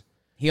 pitches.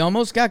 He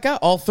almost got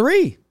all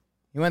 3.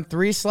 He went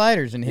 3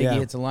 sliders, and Higgy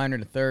hits a liner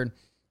to third.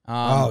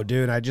 Oh,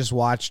 dude, I just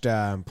watched,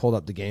 pulled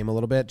up the game a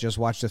little bit, just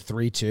watched a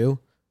 3-2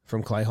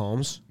 from Clay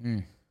Holmes.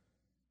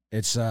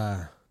 It's...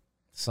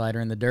 Slider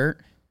in the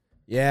dirt?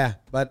 Yeah,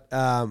 but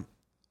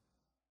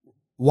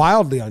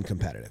wildly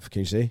uncompetitive.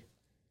 Can you see?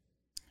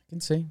 I can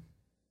see.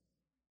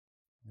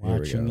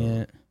 Watching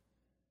it.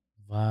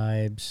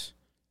 Vibes.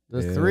 The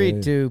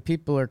 3-2,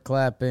 people are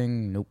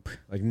clapping. Nope.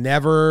 Like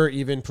never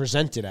even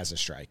presented as a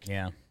strike.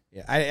 Yeah.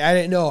 Yeah. I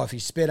didn't know if he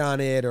spit on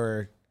it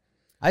or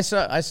I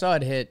saw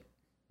it hit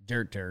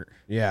dirt.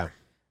 Yeah.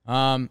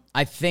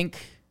 I think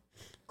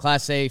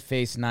Class A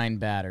faced 9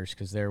 batters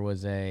because there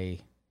was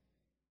a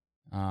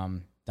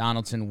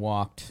Donaldson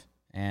walked,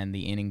 and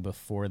the inning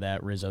before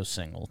that, Rizzo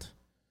singled.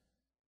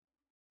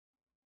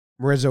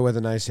 Rizzo with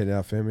a nice hit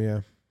off him,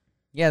 yeah.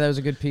 Yeah, that was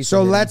a good piece.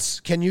 So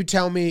of can you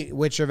tell me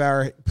which of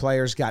our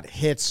players got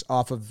hits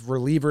off of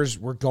relievers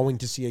we're going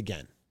to see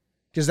again?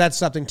 Because that's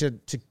something to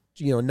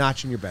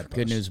notch in your bedpost.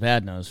 Good news,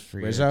 bad news for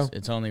you. Rizzo?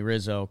 It's only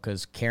Rizzo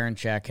because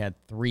Karinchak had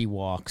 3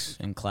 walks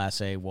and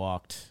Class A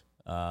walked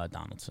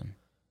Donaldson.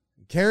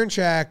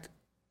 Karinchak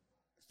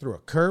threw a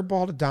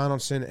curveball to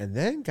Donaldson and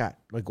then got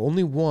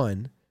only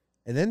one,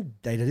 and then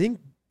I think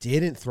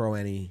didn't throw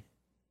any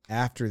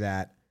after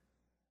that.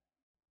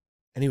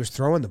 And he was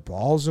throwing the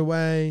balls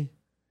away.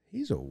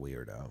 He's a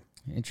weirdo.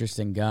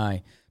 Interesting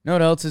guy. Know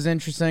what else is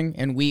interesting?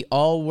 And we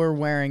all were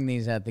wearing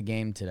these at the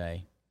game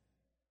today.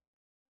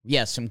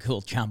 Yes, some cool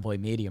John Boy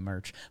Media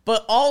merch.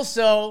 But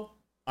also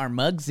our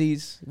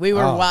Mugsies. We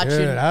were watching.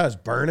 Dude, I was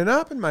burning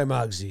up in my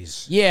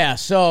Mugsies. Yeah,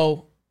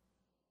 so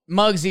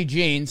Mugsy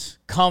jeans,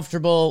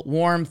 comfortable,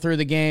 warm through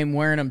the game,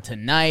 wearing them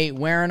tonight,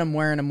 wearing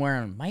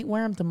them. Might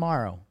wear them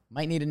tomorrow.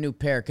 Might need a new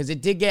pair because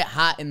it did get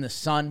hot in the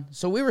sun.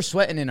 So we were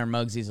sweating in our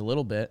Mugsies a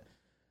little bit.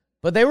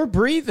 But they were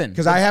breathing.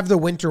 Because I have the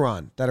winter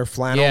on that are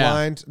flannel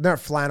lined. They're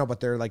not flannel, but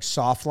they're like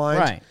soft lined.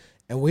 Right.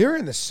 And we were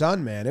in the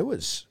sun, man. It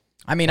was.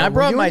 I mean, I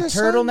brought my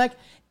turtleneck.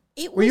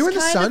 Were you in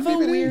the sun,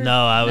 BBD?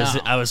 No,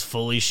 I was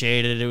fully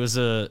shaded. It was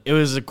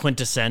a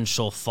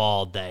quintessential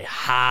fall day.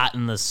 Hot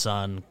in the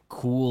sun,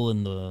 cool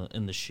in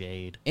the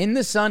shade. In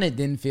the sun, it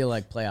didn't feel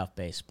like playoff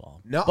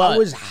baseball. No, but it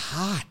was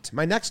hot.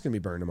 My neck's going to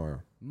be burned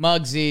tomorrow.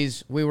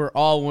 Mugsies, we were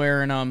all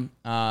wearing them,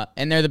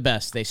 and they're the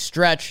best. They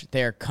stretch.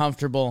 They're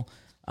comfortable.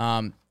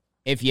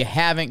 If you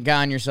haven't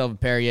gotten yourself a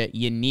pair yet,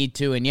 you need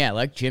to. And yeah,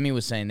 like Jimmy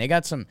was saying, they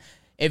got some.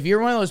 If you're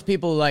one of those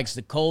people who likes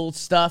the cold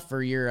stuff,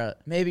 or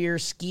maybe you're a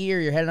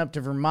skier, you're heading up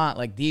to Vermont,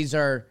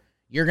 you're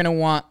going to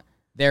want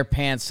their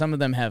pants. Some of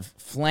them have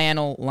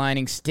flannel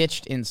lining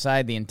stitched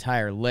inside the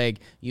entire leg.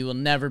 You will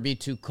never be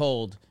too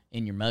cold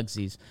in your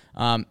Mugsies.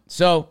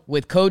 So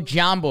with code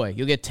JOHNBOY,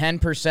 you'll get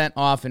 10%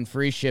 off and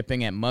free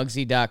shipping at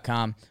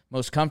Mugsy.com.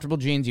 Most comfortable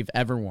jeans you've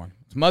ever worn.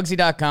 It's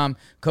Mugsy.com,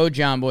 code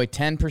JOHNBOY,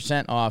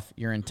 10% off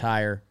your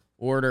entire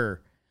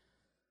order.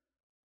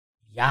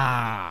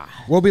 Yeah.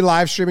 We'll be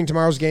live streaming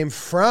tomorrow's game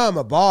from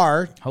a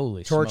bar.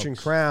 Holy Torch smokes. and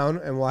Crown.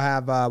 And we'll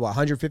have,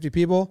 150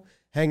 people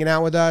hanging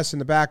out with us in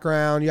the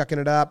background, yucking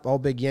it up. All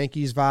big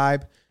Yankees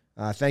vibe.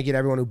 Thank you to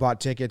everyone who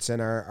bought tickets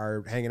and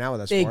are hanging out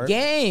with us for it. Big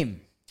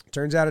game.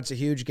 Turns out it's a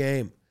huge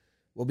game.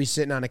 We'll be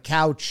sitting on a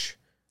couch,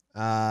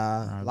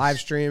 live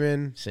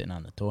streaming. Sitting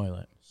on the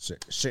toilet.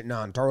 Sitting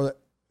on toilet.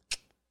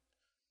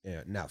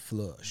 Yeah, not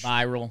flush.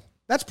 Viral.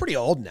 That's pretty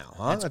old now,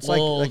 huh? That's like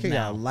old an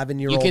now.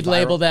 11-year-old. You could viral.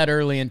 label that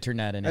early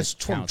internet, and That's it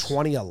counts.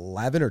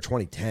 2011 or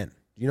 2010. Do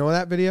you know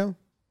that video?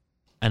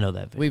 I know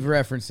that video. We've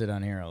referenced it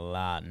on here a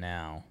lot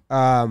now.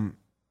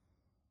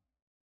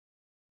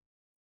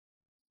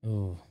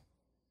 Ooh.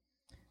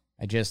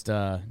 I just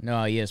no,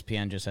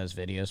 ESPN just has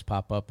videos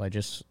pop up. I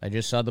just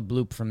saw the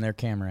bloop from their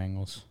camera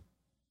angles.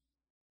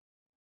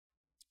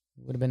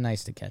 Would have been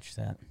nice to catch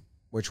that.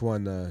 Which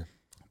one? The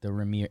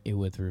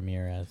with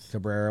Ramirez.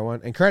 Cabrera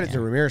one. And credit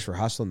to Ramirez for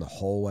hustling the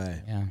whole way.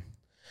 Yeah.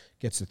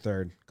 Gets the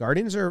third.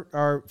 Guardians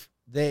are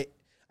they.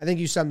 I think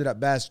you summed it up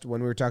best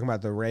when we were talking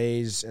about the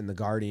Rays and the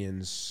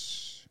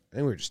Guardians. I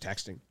think we were just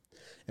texting,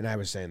 and I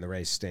was saying the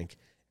Rays stink,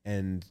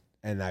 and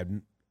I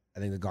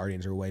think the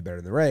Guardians are way better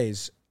than the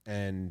Rays.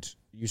 And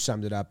you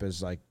summed it up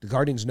as like the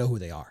Guardians know who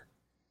they are.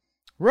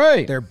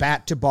 Right. They're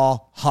bat to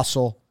ball,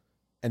 hustle,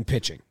 and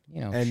pitching.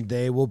 You know, and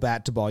they will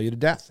bat to ball you to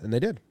death. And they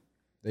did.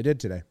 They did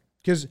today.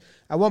 Because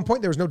at one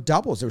point there was no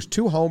doubles. There was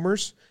 2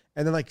 homers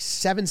and then like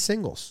 7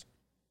 singles.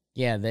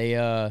 Yeah, they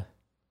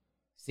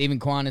Steven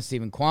Kwan is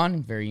Steven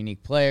Kwan, very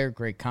unique player,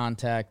 great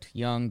contact,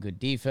 young, good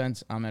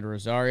defense. Ahmed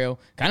Rosario,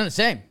 kind of the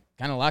same.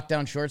 Kind of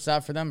lockdown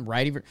shortstop for them.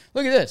 Righty.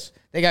 Look at this.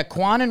 They got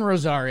Kwan and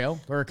Rosario,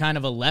 who are kind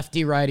of a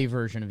lefty-righty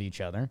version of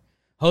each other.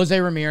 Jose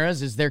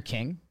Ramirez is their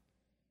king.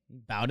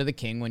 Bow to the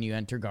king when you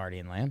enter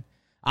Guardian Land.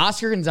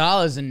 Oscar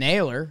Gonzalez and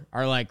Naylor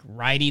are like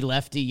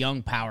righty-lefty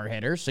young power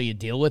hitters, so you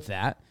deal with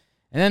that.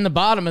 And then the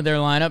bottom of their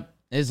lineup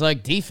is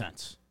like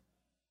defense.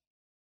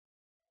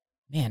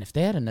 Man, if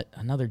they had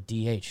another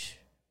DH.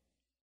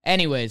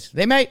 Anyways,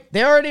 they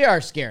already are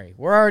scary.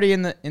 We're already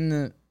in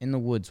the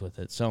woods with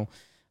it. So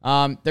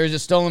there's a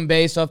stolen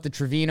base off the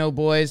Trevino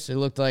boys. It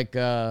looked like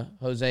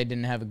Jose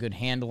didn't have a good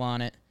handle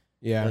on it.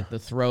 Yeah. The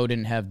throw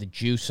didn't have the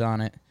juice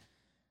on it.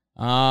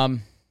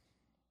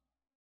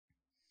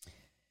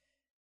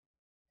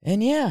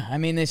 And yeah, I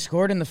mean, they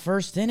scored in the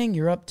first inning.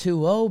 You're up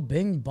 2-0.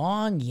 Bing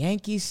bong.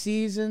 Yankee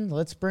season.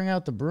 Let's bring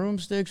out the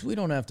broomsticks. We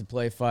don't have to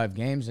play 5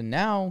 games. And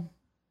now,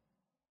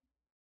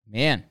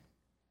 man,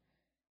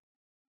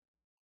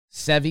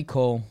 Sevy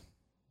Cole,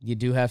 you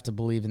do have to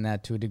believe in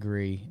that to a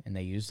degree. And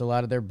they used a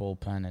lot of their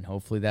bullpen, and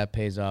hopefully that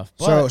pays off.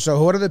 But,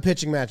 so what are the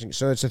pitching matching?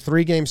 So it's a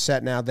 3-game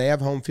set now. They have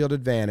home field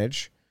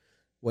advantage,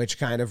 which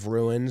kind of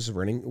ruins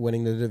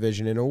winning the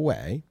division in a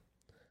way.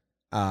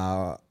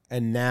 And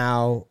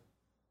now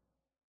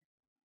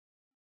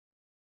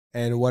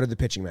And what are the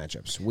pitching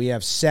matchups? We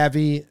have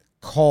Sevy,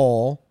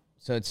 Cole.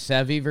 So it's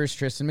Sevy versus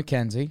Tristan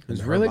McKenzie, who's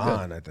and really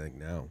Herman, good. I think,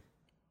 now.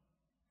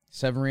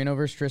 Severino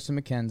versus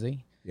Tristan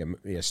McKenzie.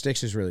 Yeah,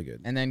 Sticks is really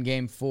good. And then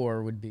game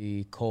 4 would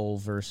be Cole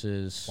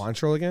versus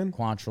Quantrill again?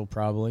 Quantrill,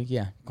 probably.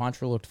 Yeah,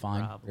 Quantrill looked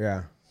fine. Probably.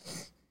 Yeah.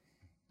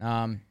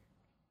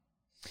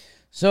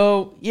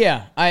 So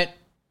yeah, I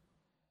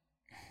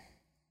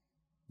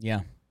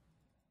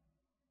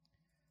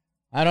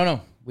don't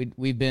know.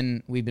 We've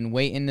been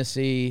waiting to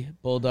see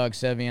Bulldog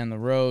Sevy on the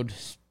road.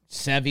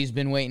 Sevy's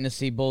been waiting to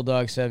see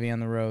Bulldog Sevy on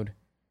the road.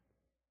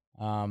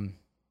 But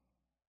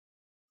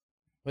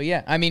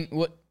yeah, I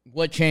mean,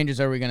 what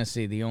changes are we going to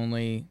see? The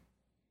only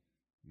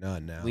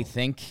none now.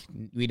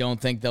 We don't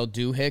think they'll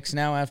do Hicks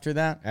now after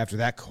that. After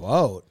that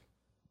quote,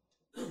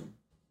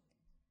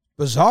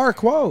 bizarre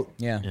quote.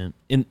 Yeah.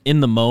 And in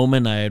the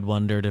moment, I had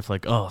wondered if if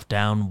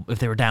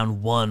they were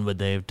down 1, would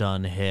they have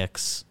done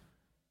Hicks?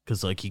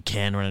 Because like you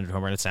can run into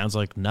home run. It sounds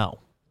like no.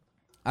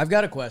 I've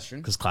got a question.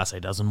 Because Class A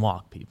doesn't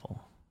walk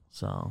people.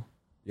 So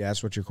Yeah,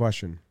 that's what's your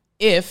question.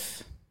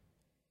 If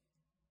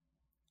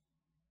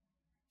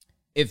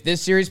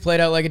this series played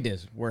out like it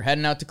did, we're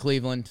heading out to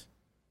Cleveland.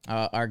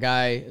 Our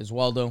guy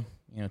Oswaldo,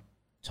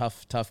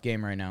 tough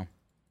game right now.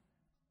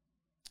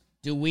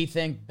 Do we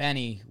think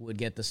Benny would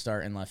get the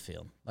start in left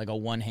field? Like a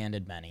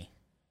one-handed Benny?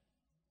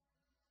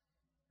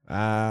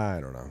 I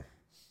don't know.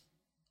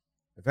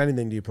 If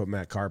anything, do you put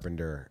Matt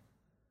Carpenter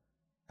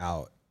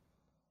out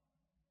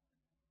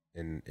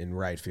in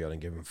right field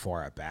and give him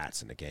 4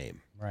 at-bats in a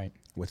game? Right.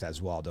 With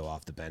Oswaldo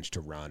off the bench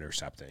to run or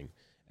something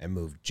and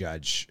move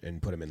Judge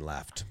and put him in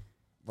left.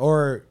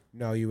 Or,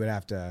 no, you would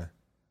have to...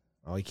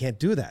 Oh, he can't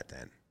do that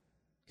then.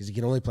 Because he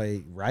can only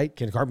play right?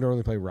 Can Carpenter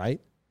only play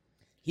right?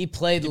 He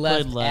played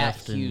left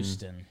at in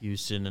Houston.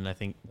 Houston, and I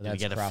think did he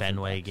That's get a Crawford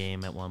Fenway Bucks.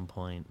 game at one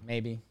point.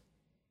 Maybe.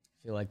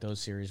 I feel like those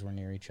series were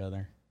near each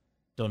other.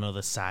 Don't know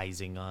the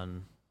sizing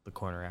on the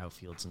corner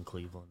outfields in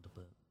Cleveland,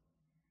 but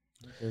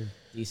They're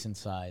decent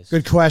size.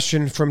 Good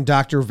question from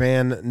Dr.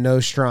 Van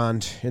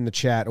Nostrand in the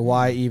chat.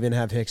 Why even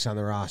have Hicks on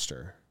the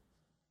roster?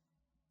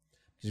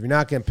 Because if you're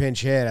not going to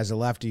pinch hit as a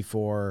lefty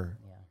for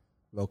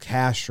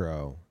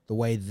Locastro, the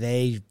way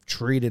they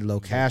treated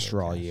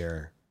Locastro all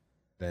year,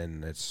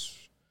 then it's...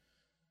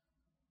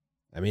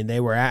 I mean,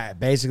 they're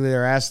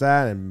asked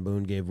that, and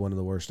Boone gave one of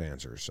the worst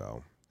answers.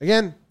 So,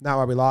 again, not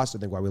why we lost. I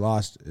think why we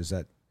lost is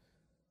that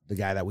the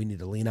guy that we need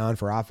to lean on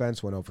for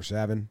offense went 0 for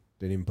 7.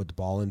 Didn't even put the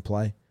ball in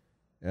play.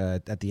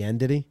 At the end,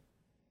 did he?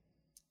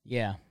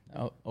 Yeah.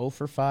 0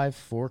 for 5,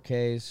 4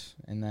 Ks,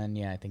 and then,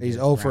 I think He's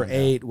 0 for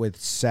 8 with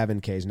 7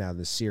 Ks now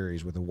this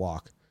series with a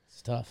walk.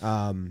 It's tough.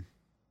 And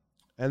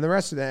the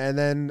rest of that,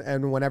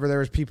 and whenever there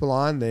was people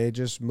on, they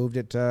just moved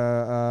it to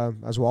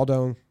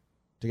Oswaldo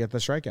to get the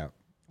strikeout.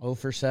 0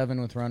 for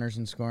 7 with runners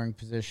in scoring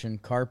position.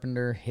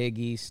 Carpenter,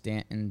 Higgy,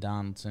 Stanton,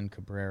 Donaldson,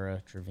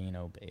 Cabrera,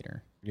 Trevino,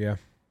 Bader. Yeah.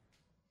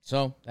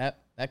 So that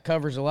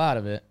covers a lot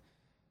of it.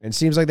 And it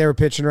seems like they were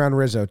pitching around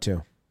Rizzo,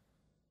 too.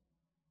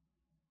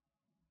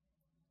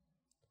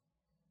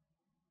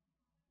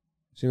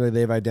 Seems like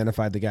they've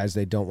identified the guys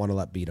they don't want to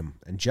let beat them.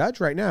 And Judge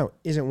right now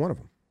isn't one of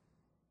them.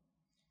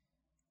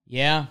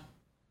 Yeah.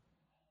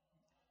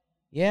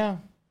 Yeah.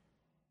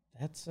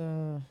 That's,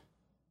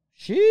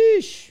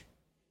 sheesh.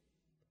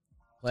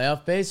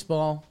 Playoff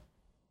baseball.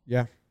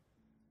 Yeah.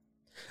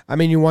 I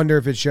mean, you wonder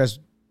if it's a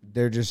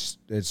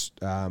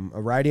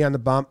righty on the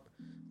bump,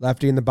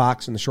 lefty in the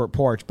box, and the short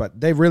porch, but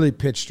they really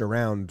pitched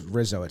around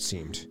Rizzo, it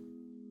seemed.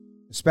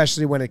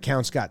 Especially when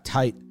counts got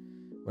tight,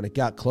 when it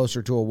got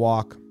closer to a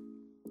walk.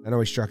 I know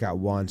he struck out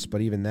once,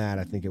 but even that,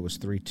 I think it was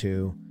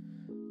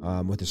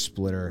 3-2 with a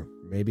splitter,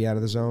 maybe out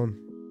of the zone.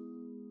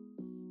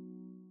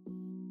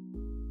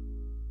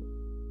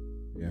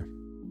 Yeah.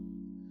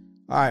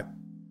 All right.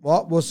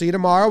 Well, we'll see you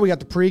tomorrow. We got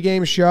the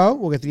pregame show.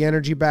 We'll get the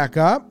energy back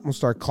up. We'll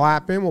start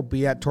clapping. We'll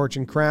be at Torch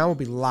and Crown. We'll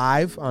be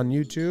live on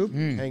YouTube,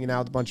 hanging out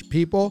with a bunch of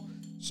people.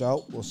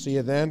 So we'll see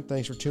you then.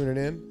 Thanks for tuning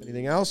in.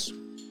 Anything else?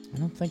 I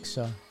don't think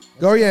so.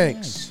 Go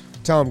Yanks.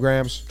 Tell them,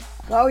 Grams.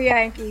 Go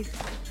Yankees.